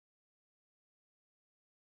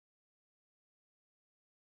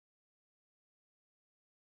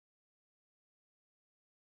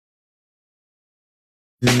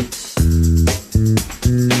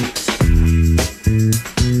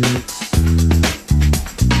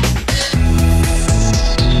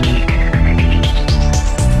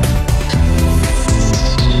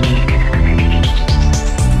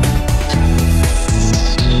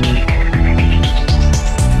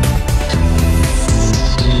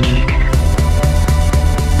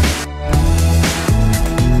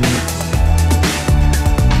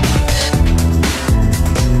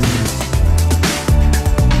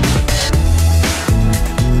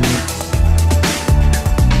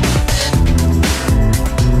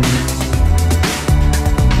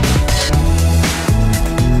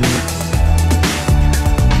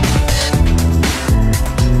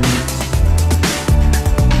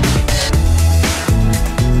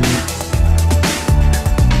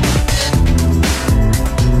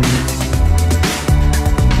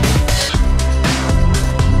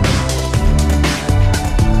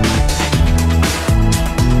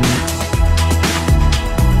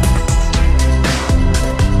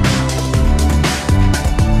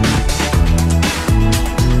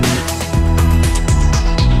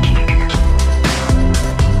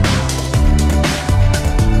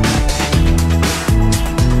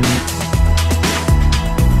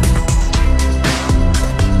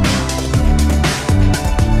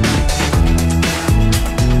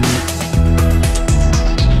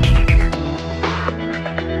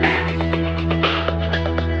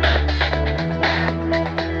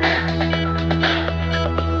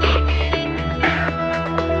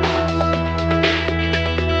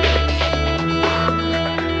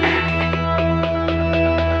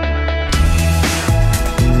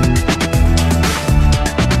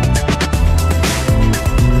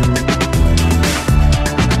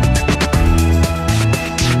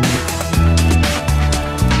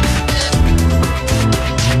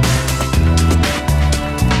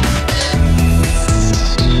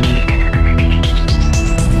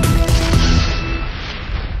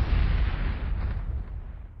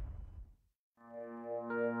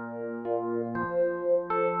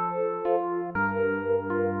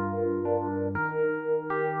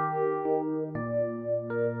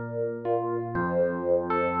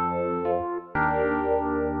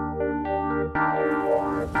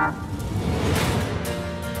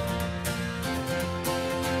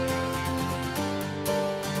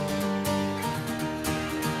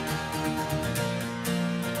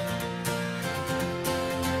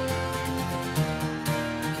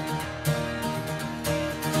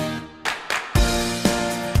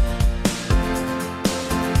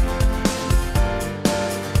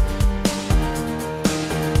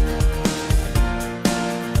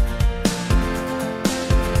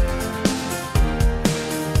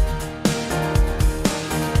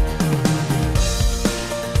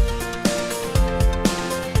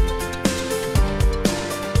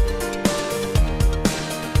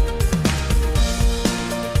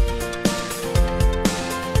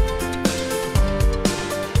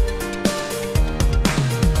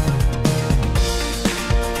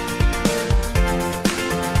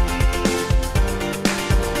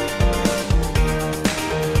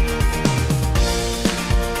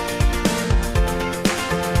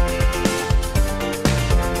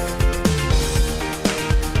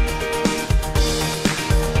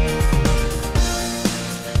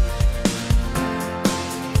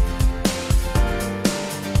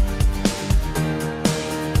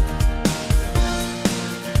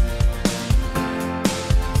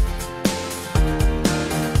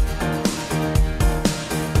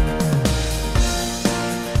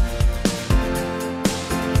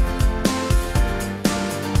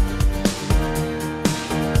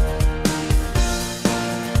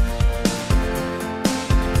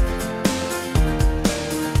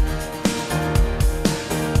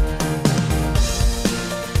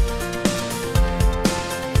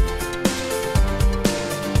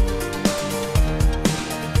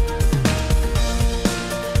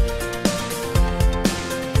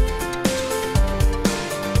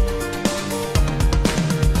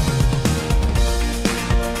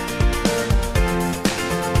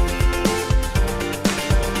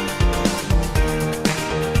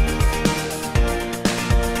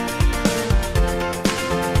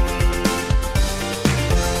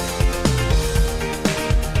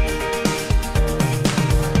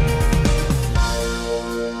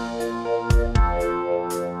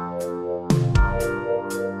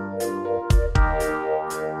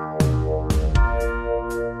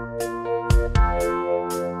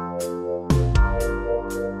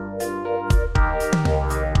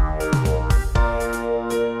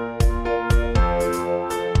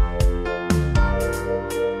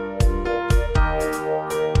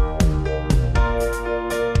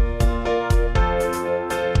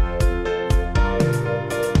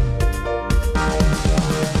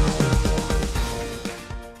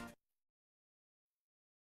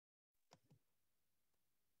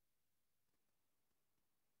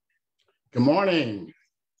Good morning.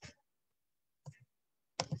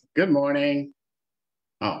 Good morning.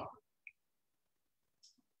 Oh,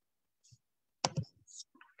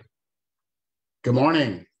 good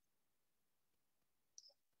morning.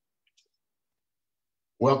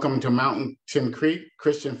 Welcome to Mountain Creek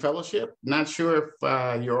Christian Fellowship. Not sure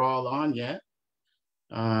if you're all on yet.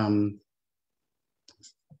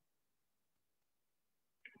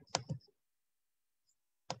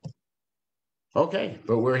 Okay,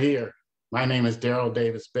 but we're here. My name is Deryl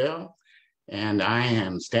Davis Bell, and I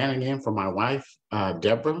am standing in for my wife,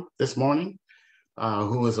 Deborah, this morning,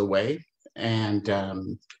 who is away. And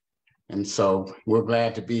so we're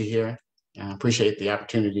glad to be here. I appreciate the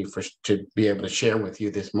opportunity to be able to share with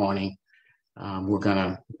you this morning. We're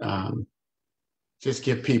going to just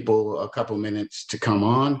give people a couple minutes to come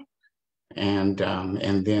on, and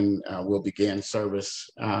then we'll begin service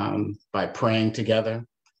by praying together.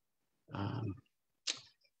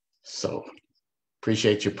 So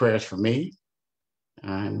appreciate your prayers for me.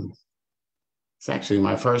 It's actually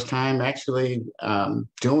my first time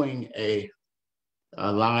doing a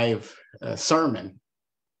live sermon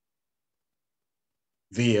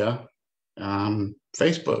via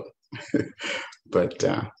Facebook. But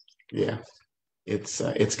yeah,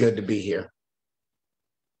 it's good to be here.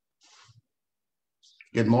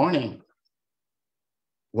 Good morning.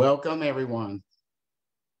 Welcome, everyone.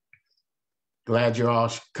 Glad you're all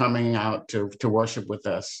coming out to worship with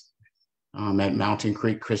us at Mountain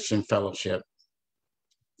Creek Christian Fellowship.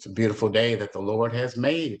 It's a beautiful day that the Lord has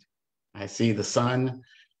made. I see the sun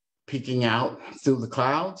peeking out through the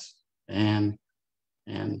clouds, and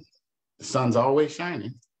the sun's always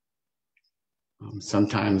shining.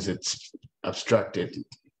 Sometimes it's obstructed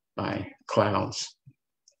by clouds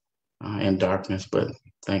and darkness, but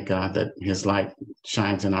thank God that his light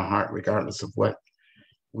shines in our heart regardless of what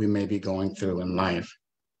we may be going through in life.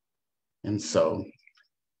 And so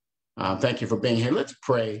thank you for being here. Let's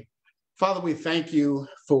pray. Father, we thank you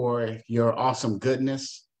for your awesome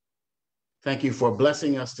goodness. Thank you for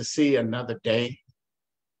blessing us to see another day.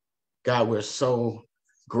 God, we're so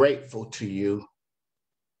grateful to you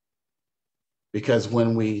because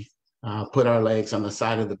when we put our legs on the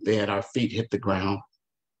side of the bed, our feet hit the ground,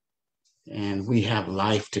 and we have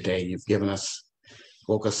life today. You've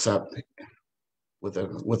woke us up with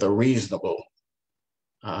a reasonable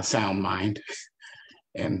sound mind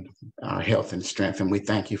and our health and strength. And we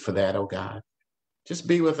thank you for that, oh God. Just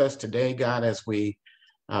be with us today, God, as we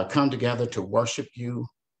come together to worship you,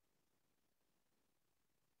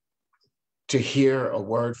 to hear a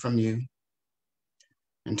word from you,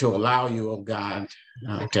 and to allow you, oh God,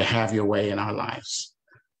 to have your way in our lives.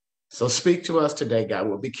 So speak to us today, God.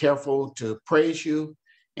 We'll be careful to praise you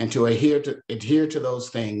and to adhere to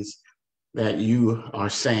those things that you are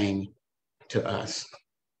saying to us.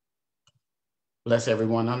 Bless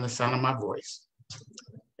everyone on the sound of my voice.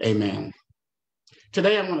 Amen.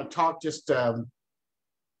 Today I want to talk just a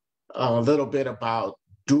little bit about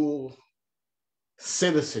dual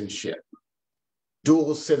citizenship.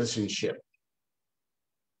 Dual citizenship.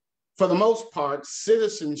 For the most part,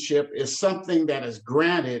 citizenship is something that is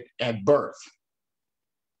granted at birth.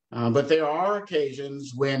 But there are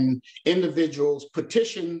occasions when individuals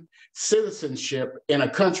petition citizenship in a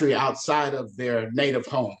country outside of their native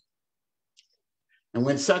home. And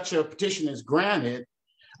when such a petition is granted,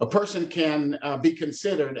 a person can be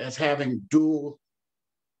considered as having dual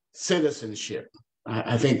citizenship.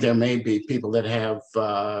 I think there may be people that have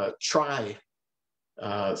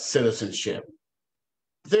citizenship.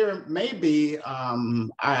 There may be,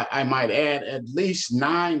 I might add, at least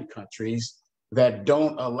 9 countries that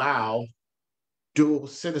don't allow dual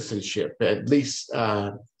citizenship. At least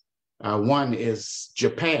one is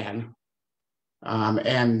Japan.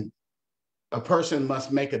 And a person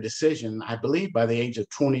must make a decision, I believe, by the age of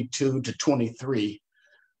 22 to 23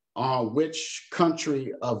 on which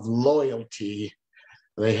country of loyalty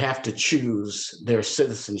they have to choose their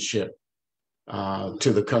citizenship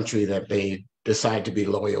to the country that they decide to be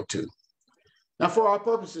loyal to. Now, for our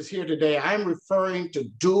purposes here today, I'm referring to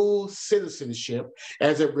dual citizenship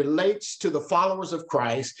as it relates to the followers of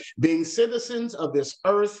Christ being citizens of this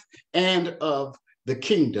earth and of the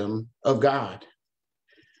kingdom of God.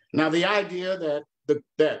 Now, the idea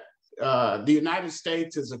that the United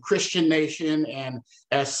States is a Christian nation and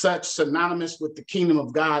as such synonymous with the kingdom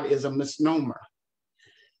of God is a misnomer.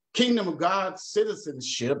 Kingdom of God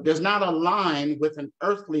citizenship does not align with an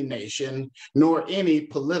earthly nation nor any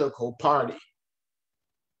political party.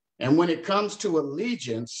 And when it comes to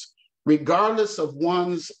allegiance, regardless of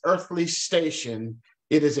one's earthly station,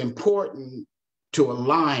 it is important to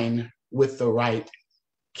align with the right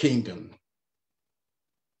kingdom.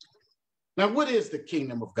 Now, what is the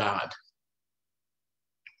kingdom of God?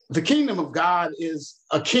 The kingdom of God is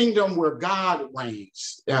a kingdom where God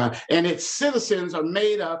reigns, and its citizens are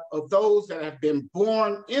made up of those that have been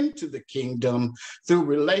born into the kingdom through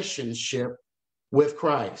relationship with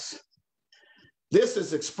Christ. This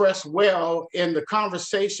is expressed well in the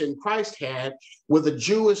conversation Christ had with a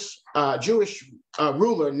Jewish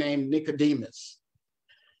ruler named Nicodemus.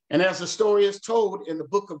 And as the story is told in the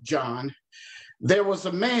book of John, there was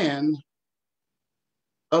a man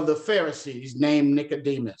of the Pharisees named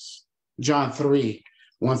Nicodemus, John 3,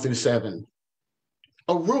 1-7,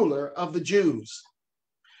 a ruler of the Jews.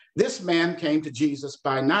 This man came to Jesus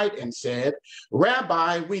by night and said,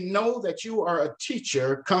 "Rabbi, we know that you are a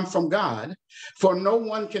teacher come from God, for no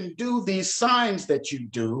one can do these signs that you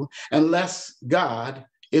do unless God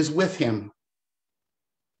is with him."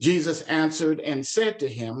 Jesus answered and said to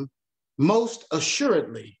him, "Most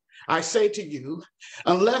assuredly, I say to you,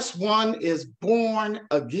 unless one is born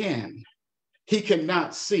again, he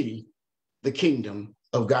cannot see the kingdom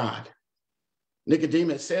of God."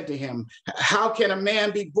 Nicodemus said to him, "How can a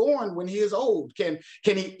man be born when he is old? Can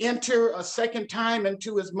he enter a second time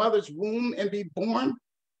into his mother's womb and be born?"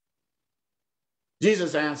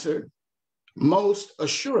 Jesus answered, "Most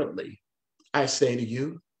assuredly, I say to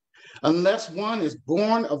you, unless one is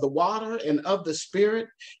born of the water and of the Spirit,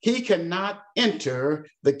 he cannot enter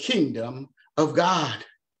the kingdom of God.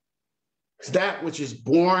 That which is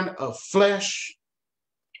born of flesh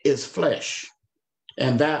is flesh,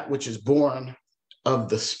 and that which is born of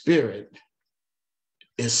the Spirit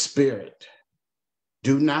is spirit.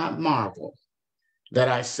 Do not marvel that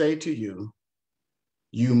I say to you,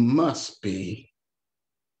 you must be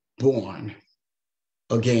born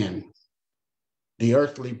again. The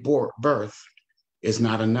earthly birth is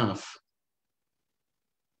not enough.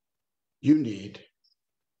 You need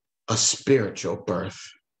a spiritual birth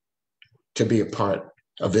to be a part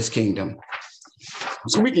of this kingdom.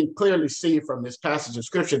 So we can clearly see from this passage of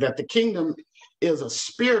scripture that the kingdom is a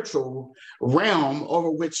spiritual realm over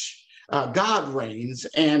which God reigns,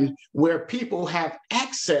 and where people have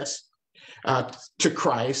access to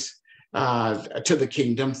Christ, to the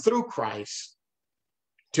kingdom through Christ,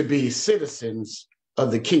 to be citizens of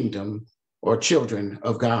the kingdom or children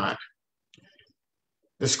of God.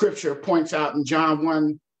 The scripture points out in John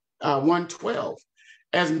 1:12,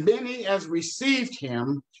 as many as received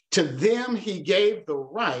him, to them he gave the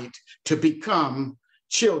right to become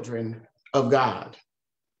children of God,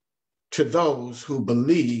 to those who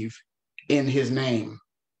believe in his name.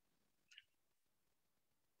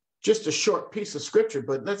 Just a short piece of scripture,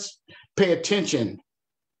 but let's pay attention.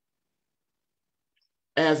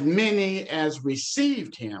 As many as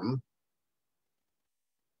received him,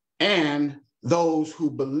 and those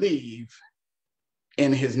who believe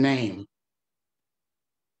in his name.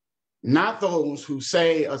 Not those who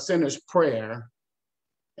say a sinner's prayer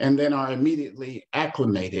and then are immediately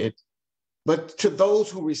acclimated, but to those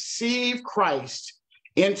who receive Christ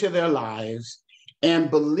into their lives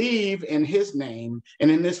and believe in his name.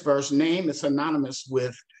 And in this verse, name is synonymous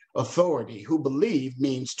with authority. Who believe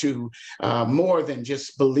means to more than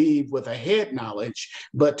just believe with a head knowledge,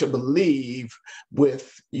 but to believe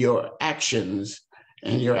with your actions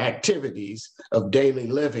and your activities of daily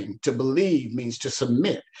living. To believe means to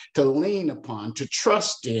submit, to lean upon, to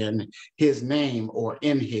trust in his name or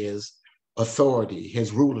in his authority,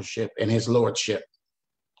 his rulership, and his lordship.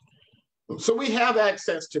 So we have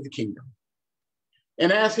access to the kingdom.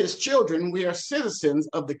 And as his children, we are citizens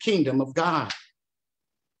of the kingdom of God.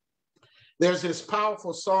 There's this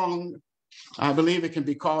powerful song, I believe it can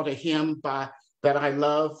be called a hymn that I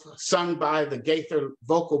love, sung by the Gaither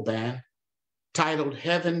Vocal Band, titled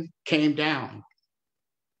 "Heaven Came Down."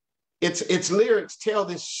 Its lyrics tell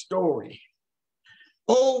this story.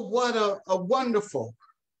 Oh, what a wonderful,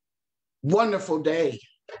 wonderful day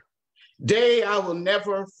I will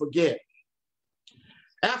never forget.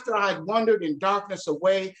 After I'd wandered in darkness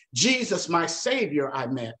away, Jesus, my Savior, I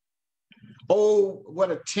met. Oh,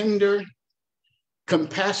 what a tender,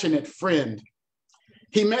 compassionate friend.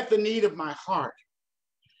 He met the need of my heart.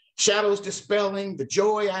 Shadows dispelling, the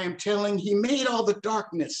joy I am telling, he made all the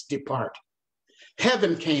darkness depart.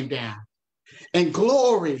 Heaven came down and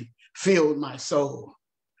glory filled my soul.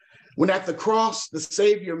 When at the cross, the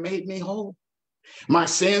Savior made me whole. My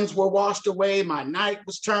sins were washed away, my night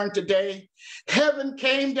was turned to day. Heaven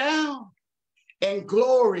came down and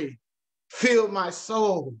glory filled my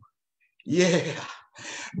soul. Yeah,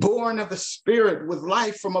 born of the Spirit with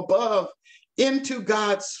life from above, into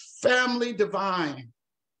God's family divine,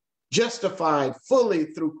 justified fully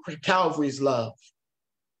through Calvary's love.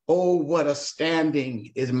 Oh, what a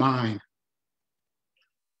standing is mine.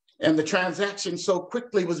 And the transaction so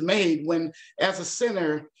quickly was made when, as a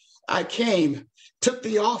sinner, I came, took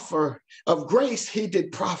the offer of grace he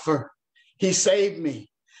did proffer. He saved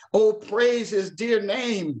me. Oh, praise his dear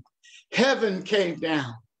name. Heaven came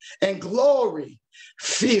down and glory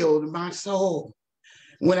filled my soul.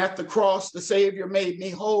 When at the cross the Savior made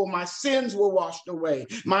me whole, my sins were washed away.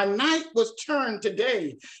 My night was turned to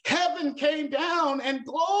day. Heaven came down and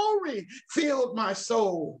glory filled my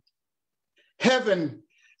soul. Heaven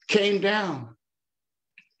came down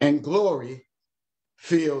and glory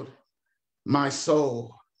filled my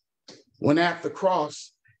soul. When at the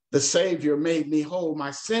cross the Savior made me whole,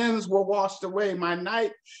 my sins were washed away. My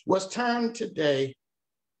night was turned to day.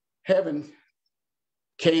 Heaven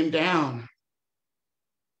came down.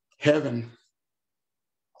 Heaven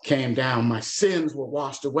came down. My sins were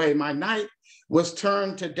washed away. My night was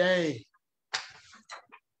turned to day.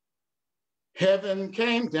 Heaven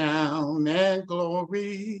came down and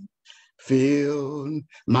glory filled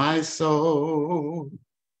my soul.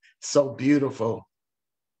 So beautiful.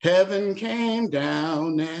 Heaven came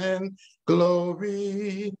down and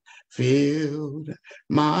glory filled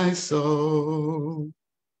my soul.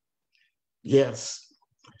 Yes.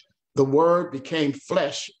 The Word became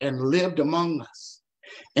flesh and lived among us,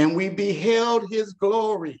 and we beheld his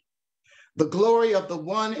glory, the glory of the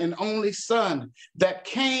one and only Son that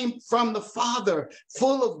came from the Father,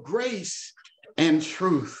 full of grace and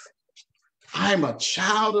truth. I am a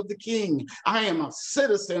child of the King. I am a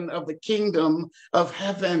citizen of the kingdom of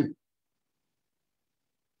heaven.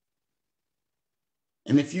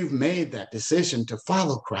 And if you've made that decision to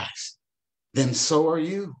follow Christ, then so are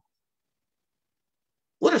you.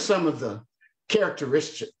 What are some of the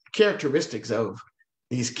characteristics of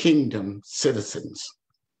these kingdom citizens?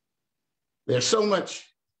 There's so much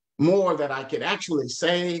more that I could actually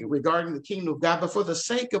say regarding the kingdom of God, but for the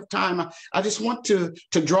sake of time, I just want to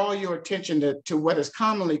draw your attention to what is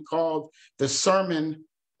commonly called the Sermon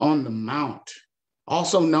on the Mount,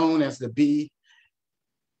 also known as the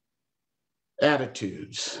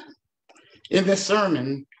Beatitudes. In this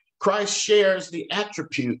sermon, Christ shares the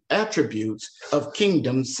attributes of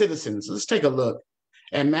kingdom citizens. Let's take a look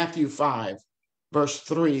at Matthew 5, verse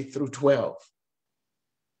 3 through 12.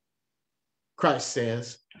 Christ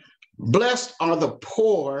says, "Blessed are the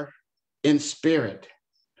poor in spirit,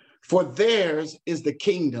 for theirs is the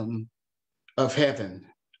kingdom of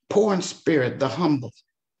heaven." Poor in spirit, the humble.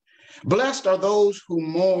 "Blessed are those who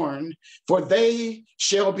mourn, for they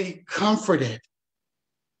shall be comforted.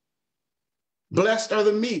 Blessed are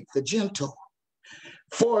the meek, the gentle,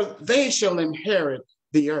 for they shall inherit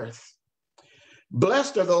the earth.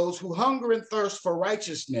 Blessed are those who hunger and thirst for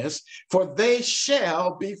righteousness, for they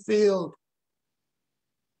shall be filled.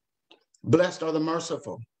 Blessed are the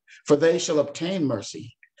merciful, for they shall obtain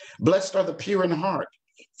mercy. Blessed are the pure in heart,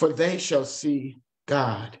 for they shall see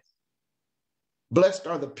God. Blessed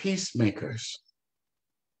are the peacemakers.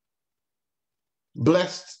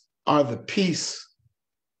 Blessed are the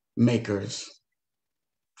peacemakers,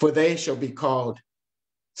 for they shall be called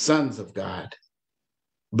sons of God.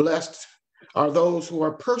 Blessed are those who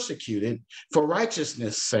are persecuted for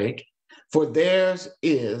righteousness' sake, for theirs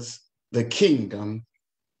is the kingdom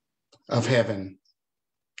of heaven.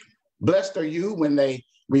 Blessed are you when they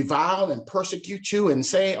revile and persecute you and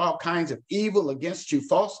say all kinds of evil against you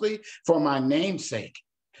falsely for my name's sake.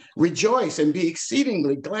 Rejoice and be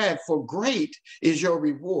exceedingly glad, for great is your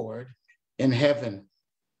reward in heaven.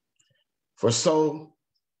 For so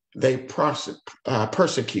they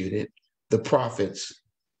persecuted the prophets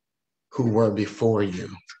who were before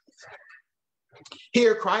you."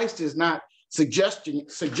 Here, Christ is not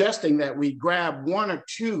suggesting that we grab one or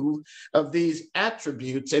two of these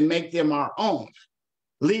attributes and make them our own,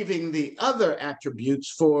 leaving the other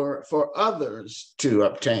attributes for others to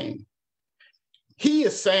obtain. He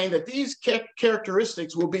is saying that these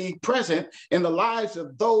characteristics will be present in the lives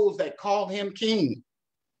of those that call him king.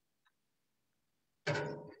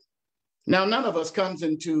 Now, none of us comes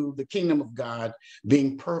into the kingdom of God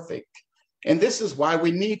being perfect. And this is why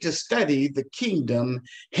we need to study the Kingdom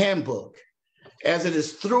Handbook, as it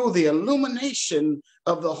is through the illumination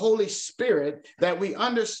of the Holy Spirit that we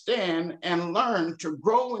understand and learn to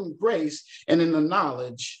grow in grace and in the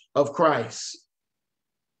knowledge of Christ.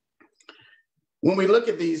 When we look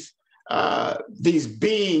at these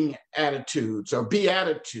being attitudes or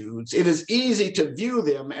beatitudes, it is easy to view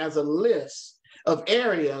them as a list of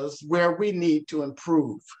areas where we need to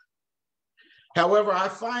improve. However, I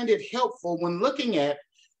find it helpful when looking at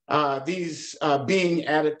these being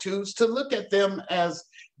attitudes to look at them as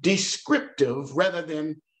descriptive rather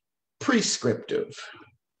than prescriptive.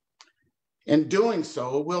 In doing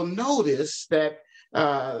so, we'll notice that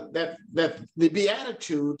that the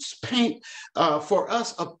Beatitudes paint for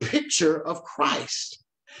us a picture of Christ,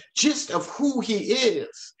 just of who he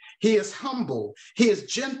is. He is humble, he is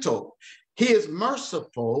gentle, he is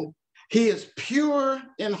merciful, he is pure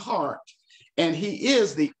in heart, and he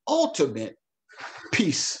is the ultimate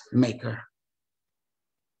peacemaker.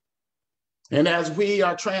 And as we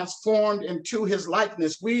are transformed into his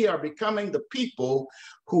likeness, we are becoming the people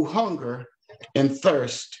who hunger and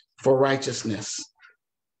thirst for righteousness.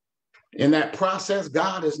 In that process,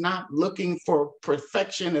 God is not looking for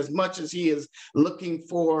perfection as much as he is looking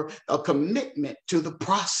for a commitment to the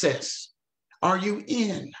process. Are you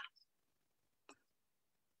in?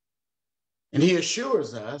 And he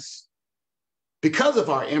assures us, because of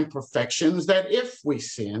our imperfections, that if we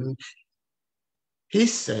sin, he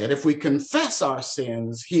said, if we confess our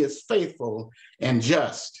sins, he is faithful and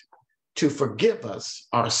just to forgive us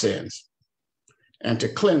our sins and to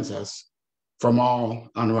cleanse us from all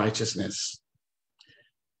unrighteousness.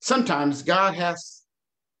 Sometimes God has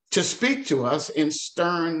to speak to us in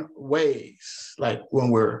stern ways, like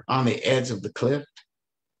when we're on the edge of the cliff,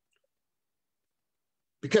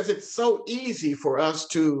 because it's so easy for us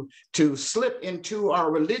to slip into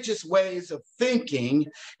our religious ways of thinking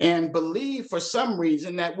and believe for some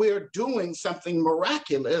reason that we're doing something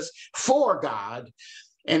miraculous for God.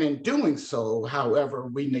 And in doing so,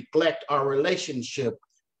 however, we neglect our relationship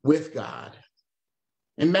with God.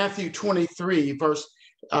 In Matthew 23,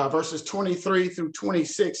 verses 23 through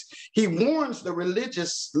 26, he warns the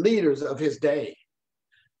religious leaders of his day.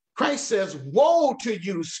 Christ says, "Woe to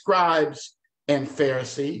you, scribes and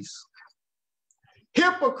Pharisees,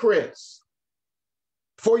 hypocrites,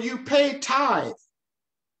 for you pay tithe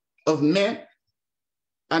of mint,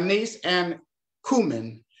 anise, and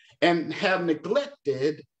cumin, and have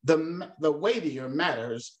neglected the weightier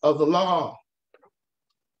matters of the law,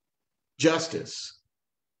 justice,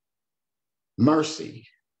 mercy,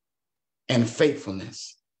 and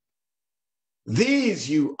faithfulness. These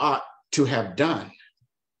you ought to have done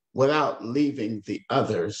without leaving the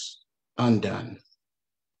others undone.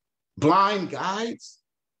 Blind guides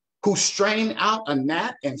who strain out a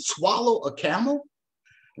gnat and swallow a camel?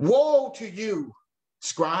 Woe to you,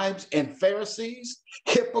 scribes and Pharisees,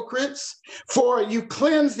 hypocrites, for you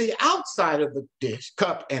cleanse the outside of the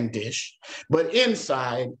cup and dish, but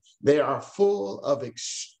inside they are full of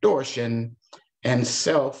extortion and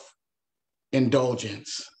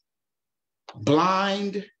self-indulgence."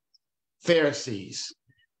 Blind Pharisees,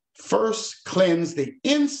 first cleanse the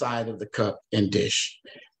inside of the cup and dish,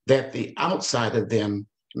 that the outside of them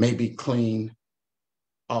may be clean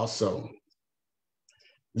also.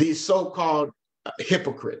 These so-called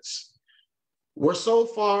hypocrites were so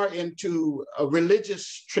far into a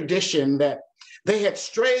religious tradition that they had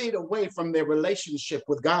strayed away from their relationship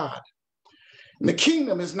with God. And the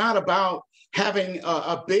kingdom is not about having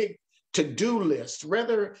a big to-do list.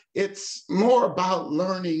 Rather, it's more about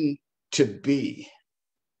learning to be.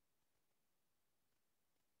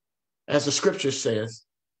 As the scripture says,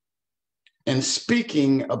 and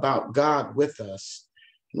speaking about God with us,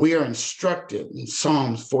 we are instructed in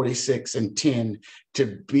Psalms 46:10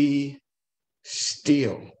 to be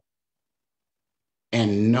still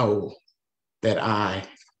and know that I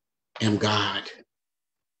am God.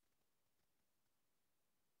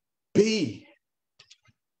 Be.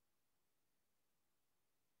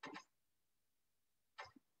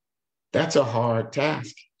 That's a hard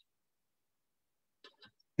task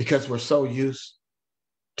because we're so used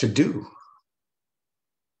to do.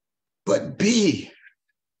 But be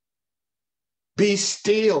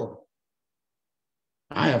still.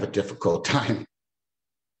 I have a difficult time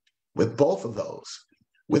with both of those,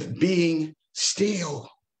 with being still.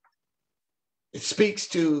 It speaks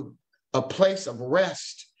to a place of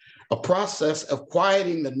rest, a process of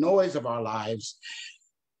quieting the noise of our lives.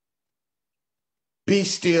 Be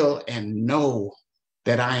still and know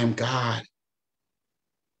that I am God.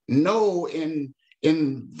 Know in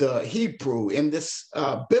the Hebrew, in this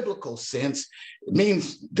biblical sense,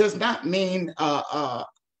 does not mean a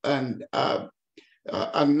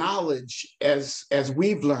knowledge as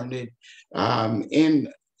we've learned it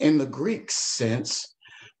in the Greek sense,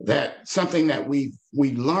 that something that we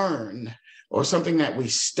learn or something that we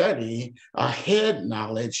study, a head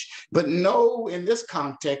knowledge. But know in this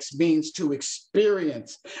context means to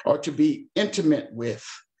experience or to be intimate with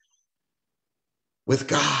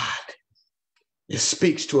God. It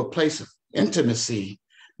speaks to a place of intimacy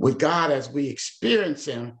with God as we experience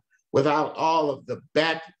him without all of the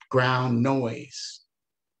background noise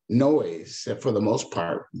that for the most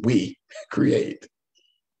part we create.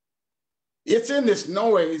 It's in this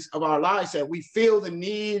noise of our lives that we feel the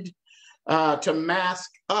need to mask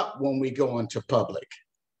up when we go into public.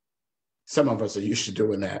 Some of us are used to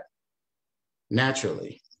doing that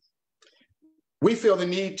naturally. We feel the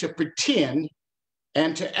need to pretend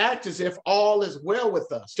and to act as if all is well with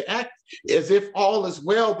us, to act as if all is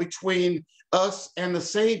well between us and the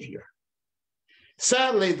Savior.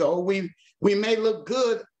 Sadly, though, we may look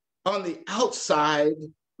good on the outside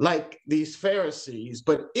like these Pharisees,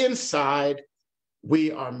 but inside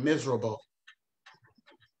we are miserable.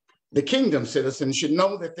 The kingdom citizen should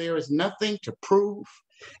know that there is nothing to prove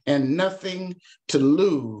and nothing to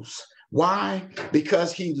lose. Why?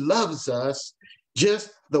 Because he loves us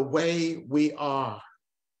just the way we are.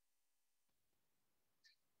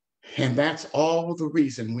 And that's all the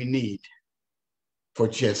reason we need for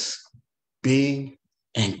just being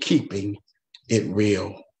and keeping it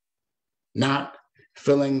real. Not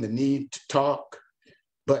feeling the need to talk,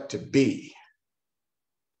 but to be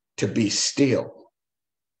still.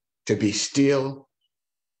 To be still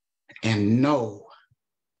and know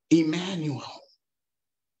Emmanuel,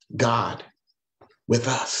 God with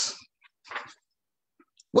us.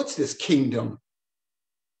 What's this kingdom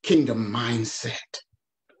mindset?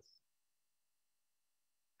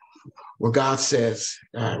 Where God says,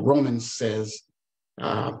 Romans says,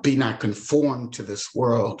 be not conformed to this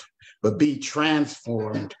world, but be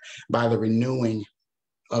transformed by the renewing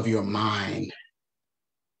of your mind.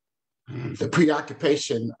 The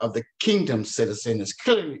preoccupation of the kingdom citizen is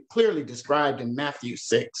clearly described in Matthew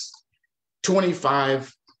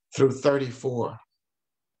 6:25 through 34.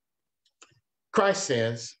 Christ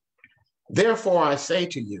says, therefore I say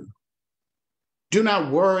to you, do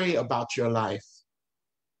not worry about your life,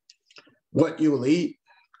 what you will eat,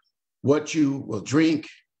 what you will drink,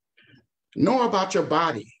 nor about your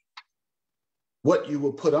body, what you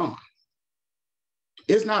will put on.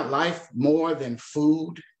 Is not life more than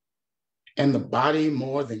food, and the body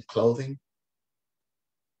more than clothing?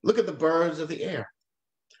 Look at the birds of the air,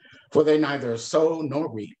 for they neither sow nor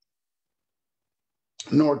reap,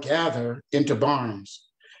 nor gather into barns,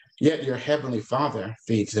 yet your heavenly Father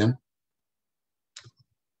feeds them.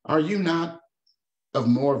 Are you not of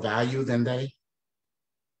more value than they?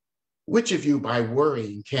 Which of you by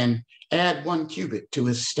worrying can add 1 cubit to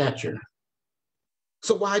his stature?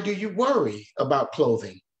 So why do you worry about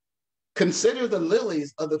clothing? Consider the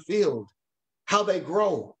lilies of the field, how they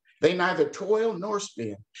grow. They neither toil nor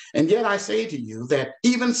spin. And yet I say to you that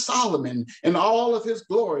even Solomon in all of his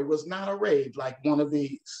glory was not arrayed like one of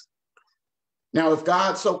these. Now, if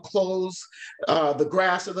God so clothes the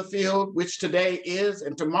grass of the field, which today is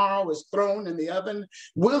and tomorrow is thrown in the oven,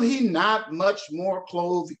 will he not much more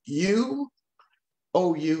clothe you,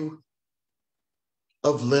 O you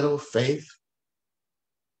of little faith?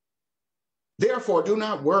 Therefore, do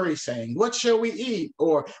not worry, saying, what shall we eat?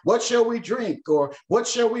 Or what shall we drink? Or what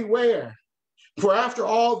shall we wear? For after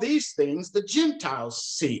all these things, the Gentiles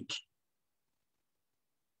seek.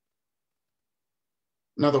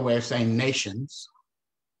 Another way of saying nations.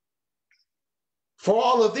 For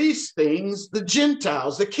all of these things, the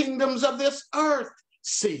Gentiles, the kingdoms of this earth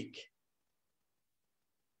seek.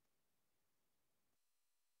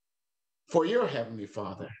 For your heavenly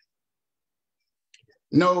Father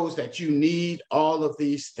knows that you need all of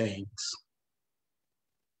these things.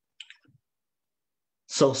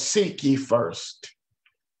 So seek ye first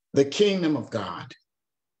the kingdom of God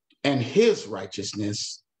and his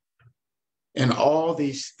righteousness, and all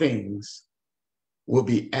these things will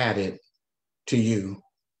be added to you.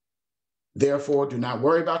 Therefore, do not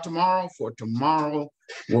worry about tomorrow, for tomorrow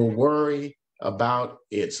will worry about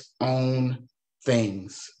its own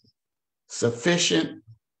things. Sufficient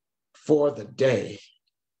for the day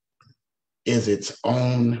is its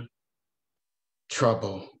own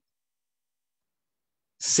trouble.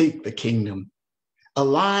 Seek the kingdom.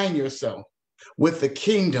 Align yourself with the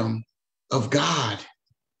kingdom of God,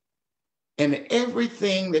 and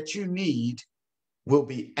everything that you need will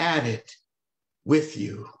be added with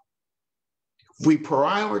you. If we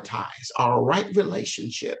prioritize our right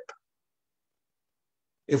relationship,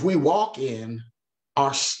 if we walk in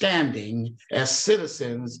our standing as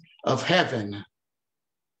citizens of heaven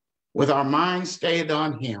with our minds stayed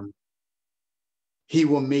on him, he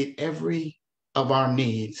will meet every of our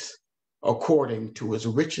needs according to his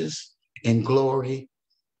riches in glory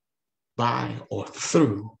by or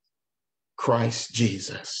through Christ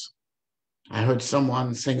Jesus. I heard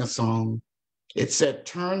someone sing a song. It said,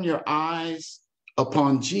 turn your eyes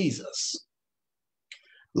upon Jesus.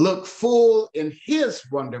 Look full in his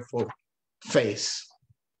wonderful face,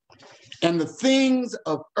 and the things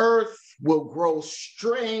of earth will grow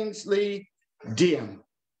strangely dim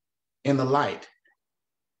in the light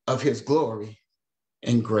of his glory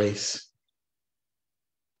and grace.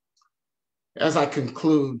 As I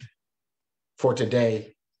conclude for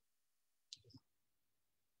today,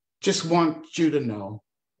 just want you to know,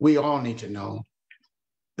 we all need to know,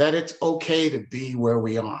 that it's okay to be where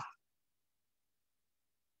we are.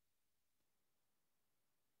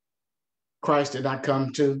 Christ did not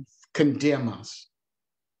come to condemn us,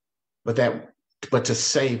 but to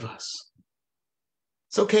save us.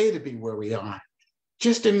 It's okay to be where we are.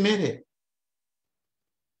 Just admit it.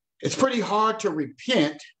 It's pretty hard to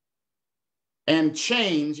repent and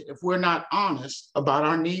change if we're not honest about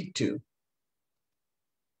our need to.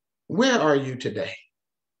 Where are you today?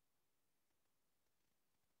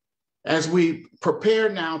 As we prepare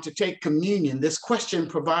now to take communion, this question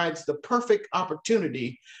provides the perfect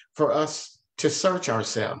opportunity for us to search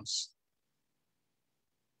ourselves.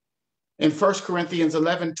 In 1 Corinthians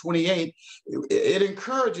 11:28, it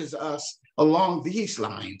encourages us along these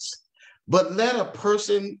lines. But let a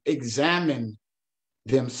person examine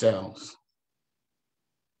themselves,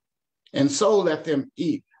 and so let them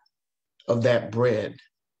eat of that bread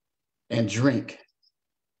and drink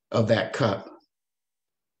of that cup.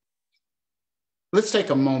 Let's take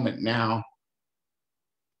a moment now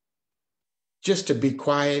just to be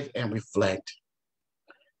quiet and reflect.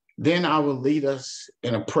 Then I will lead us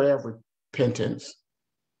in a prayer of repentance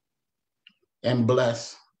and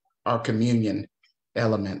bless our communion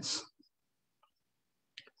elements.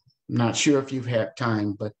 I'm not sure if you've had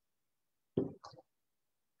time, but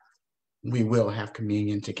we will have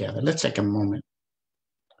communion together. Let's take a moment.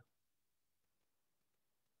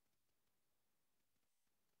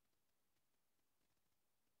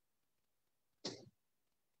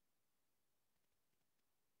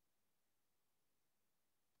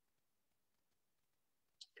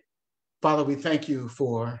 Father, we thank you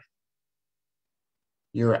for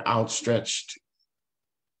your outstretched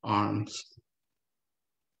arms,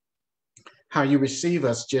 how you receive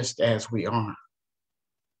us just as we are,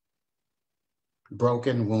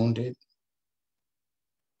 broken, wounded,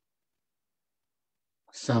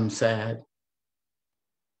 some sad.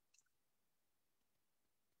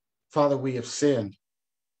 Father, we have sinned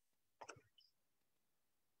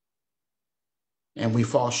and we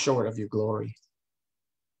fall short of your glory.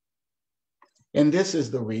 And this is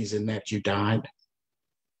the reason that you died,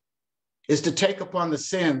 is to take upon the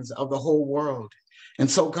sins of the whole world. And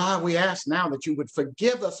so, God, we ask now that you would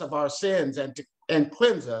forgive us of our sins and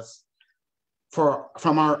cleanse us from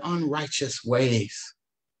our unrighteous ways.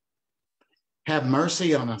 Have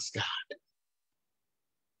mercy on us, God.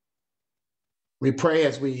 We pray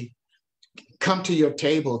as we come to your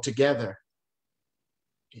table together,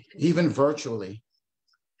 even virtually,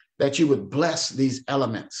 that you would bless these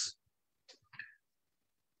elements.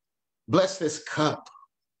 Bless this cup,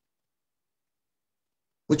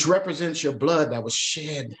 which represents your blood that was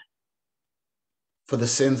shed for the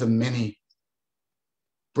sins of many.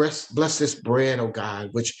 Bless this bread, oh God,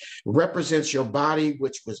 which represents your body,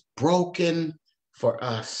 which was broken for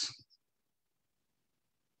us.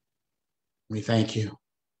 We thank you.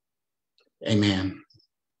 Amen.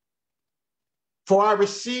 For I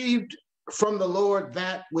received from the Lord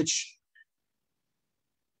that which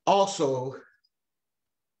also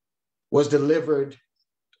was delivered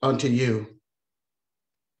unto you,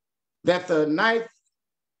 that the night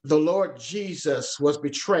the Lord Jesus was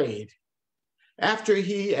betrayed, after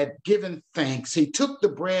he had given thanks, he took the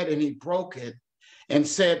bread and he broke it and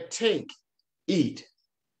said, "Take, eat.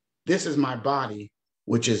 This is my body,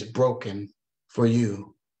 which is broken for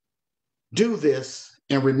you. Do this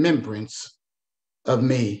in remembrance of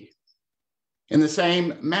me." In the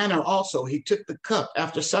same manner also, he took the cup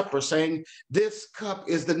after supper, saying, "This cup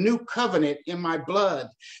is the new covenant in my blood.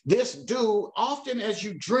 This do often as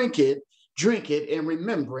you drink it in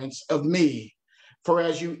remembrance of me. For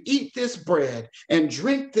as you eat this bread and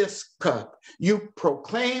drink this cup, you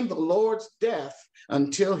proclaim the Lord's death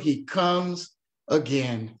until he comes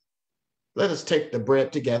again." Let us take the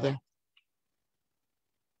bread together.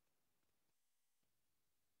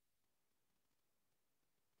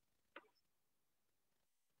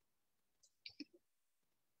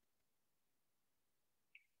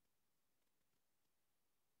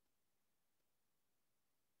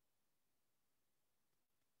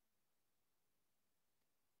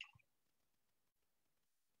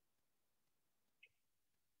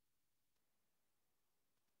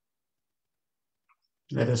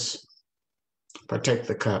 Let us partake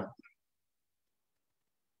the cup,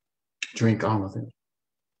 drink all of it.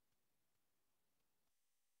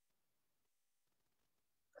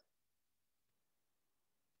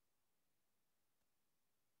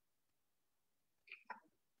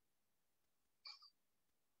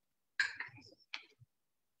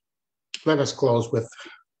 Let us close with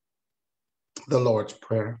the Lord's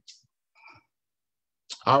Prayer.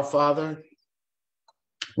 Our Father,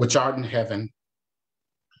 which art in heaven,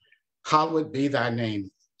 hallowed be thy name.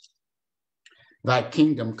 Thy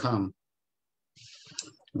kingdom come,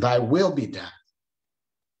 thy will be done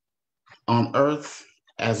on earth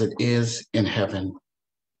as it is in heaven.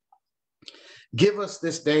 Give us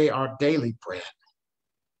this day our daily bread,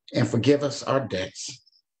 and forgive us our debts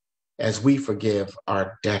as we forgive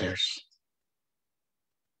our debtors.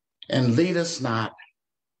 And lead us not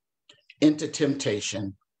into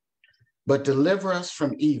temptation, but deliver us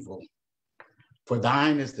from evil. For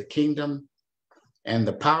thine is the kingdom and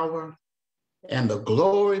the power and the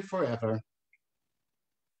glory forever.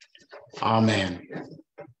 Amen.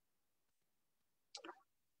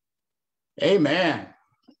 Amen.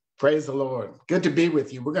 Praise the Lord. Good to be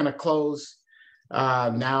with you. We're going to close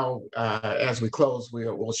now. As we close,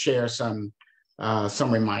 we'll share some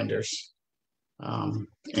reminders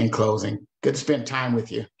in closing. Good to spend time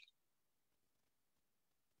with you.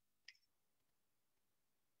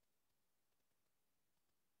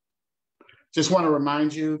 Just want to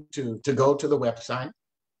remind you to go to the website.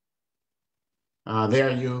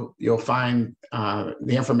 There you'll find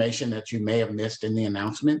the information that you may have missed in the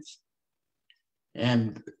announcements.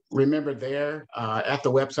 And remember, there at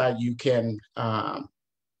the website you can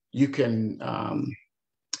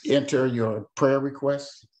enter your prayer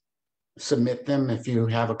requests, submit them. If you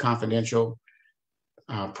have a confidential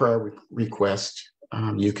prayer request,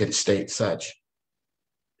 you can state such.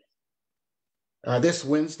 This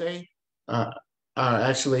Wednesday,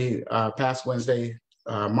 past Wednesday,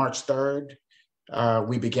 March 3rd,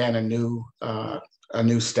 we began a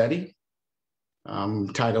new study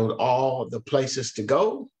titled "All the Places to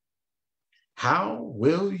Go. How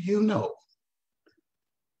Will You Know?"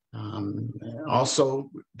 Also,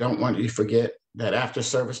 don't want you to forget that after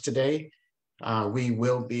service today, we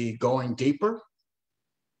will be going deeper.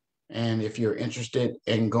 And if you're interested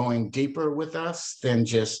in going deeper with us, then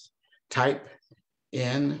just type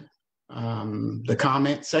in the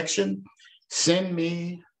comment section, "Send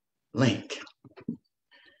me link,"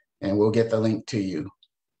 and we'll get the link to you.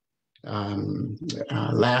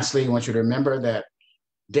 Lastly, I want you to remember that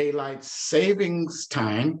daylight savings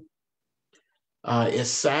time is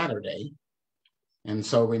Saturday. And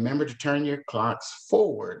so remember to turn your clocks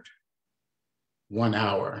forward 1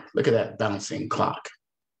 hour. Look at that bouncing clock.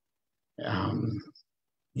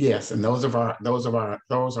 Yes, and those are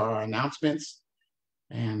our announcements.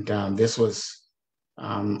 And this was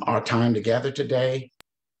our time together today.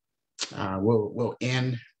 We'll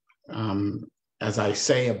end as I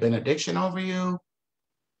say a benediction over you.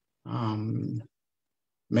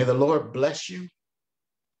 May the Lord bless you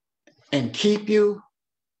and keep you.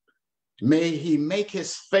 May he make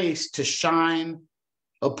his face to shine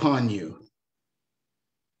upon you.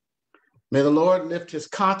 May the Lord lift his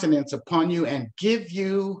countenance upon you and give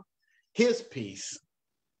you his peace.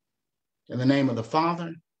 In the name of the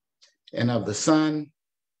Father, and of the Son,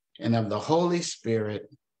 and of the Holy Spirit,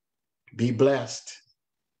 be blessed.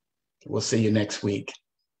 We'll see you next week.